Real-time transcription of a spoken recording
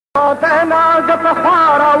ابادنا ز پخوا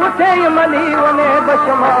راوتې یم لیونې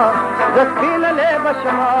بشما ز سپینلې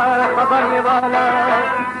بشما خبر مې والا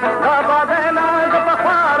ابادنا ز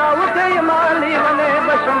پخوا راوتې یم لیونې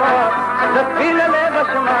بشما ز سپینلې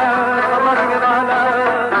بشما خبر مې والا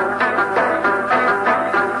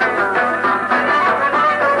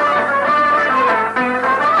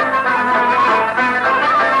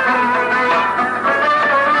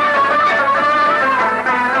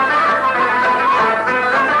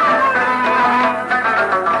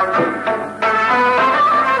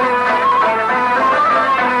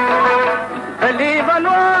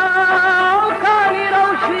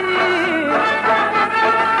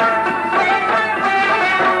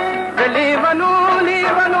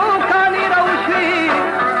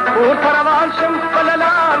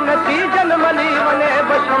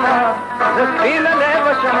سپینلې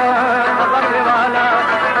بشما خبر مې والا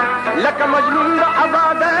لکه مجنون د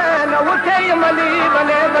ابادۍ نه وتې یم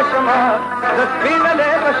لیونې بشما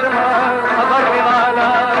سپینلې بشما خبر مې والا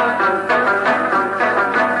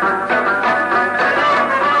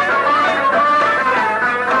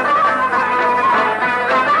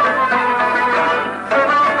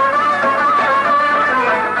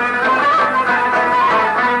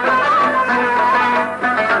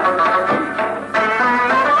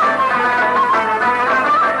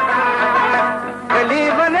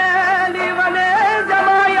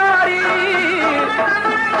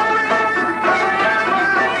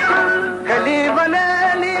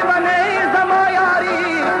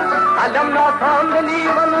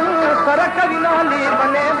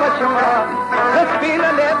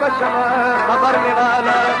بشما خبر مې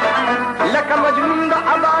والا لکه مجنون د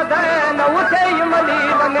ابادۍ نه وتې یم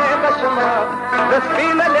لیونې بشما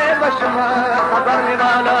سپینلې بشما خبر مې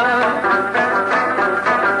والا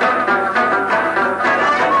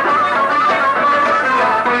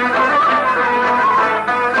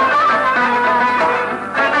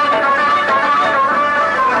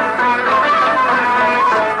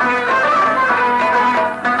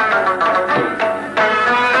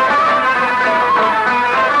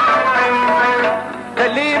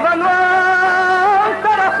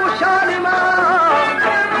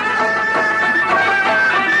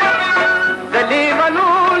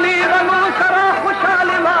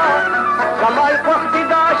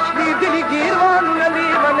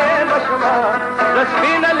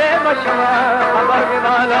سپینلې بشما خبر مې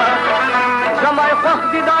والا زما خوښ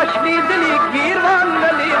دي دا شنېدلي ګیروان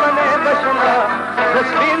لیونې بشما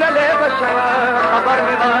سپینلې بشما خبر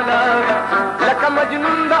مې والا لکه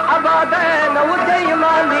مجنون د ابادۍ نه وتې یم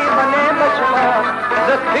لیونې بشما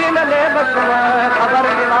سپینلې بشما خبر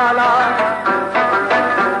مې والا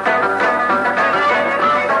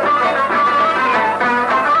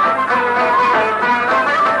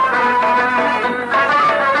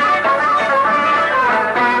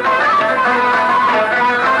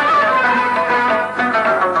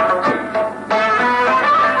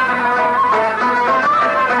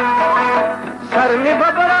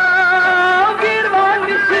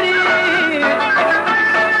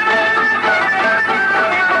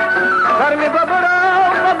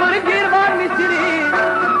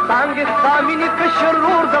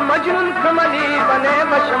شرور د مجنون کملی بنے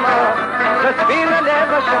بشما سپینلې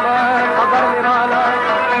بشما خبر مې والا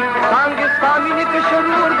څانګې سامینې که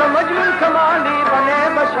شرور د مجنون کملی بنے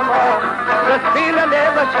بشما سپینلې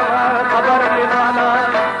بشما خبر مې والا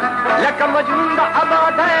لکه مجنون د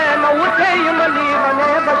ابادۍ نه وتې یم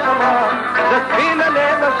لیونې بشما